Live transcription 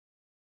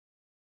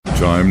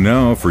Time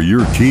now for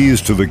your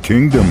keys to the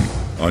kingdom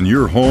on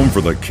your home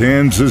for the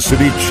Kansas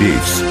City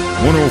Chiefs.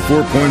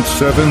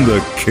 104.7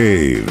 The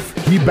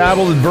Cave. He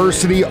battled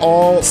adversity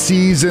all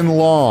season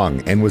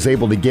long and was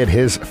able to get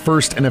his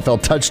first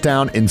NFL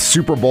touchdown in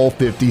Super Bowl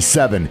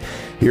 57.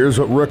 Here's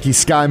what rookie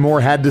Sky Moore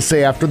had to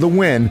say after the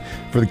win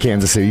for the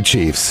Kansas City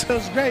Chiefs. It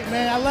was great,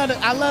 man. I love it.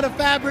 I love the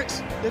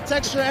fabrics, the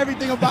texture,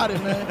 everything about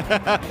it,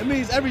 man. It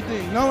means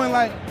everything. Knowing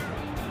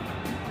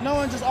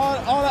just all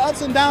the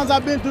ups and downs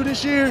I've been through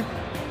this year,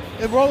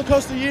 a roller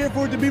coaster year,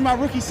 for it to be my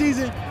rookie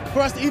season, for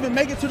us to even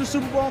make it to the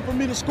Super Bowl and for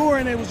me to score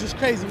in it was just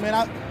crazy,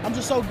 man. I'm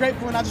just so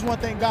grateful, and I just want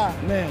to thank God.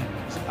 Man,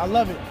 I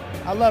love it.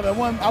 I love it. I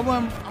wouldn't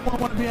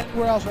want to be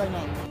anywhere else right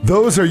now.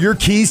 Those are your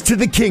keys to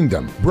the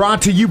kingdom.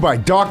 Brought to you by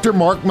Dr.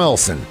 Mark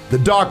Melson, the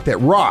doc that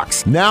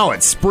rocks, now at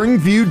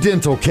Springview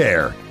Dental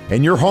Care.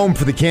 And your home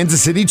for the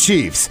Kansas City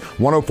Chiefs,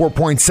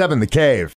 104.7 The Cave.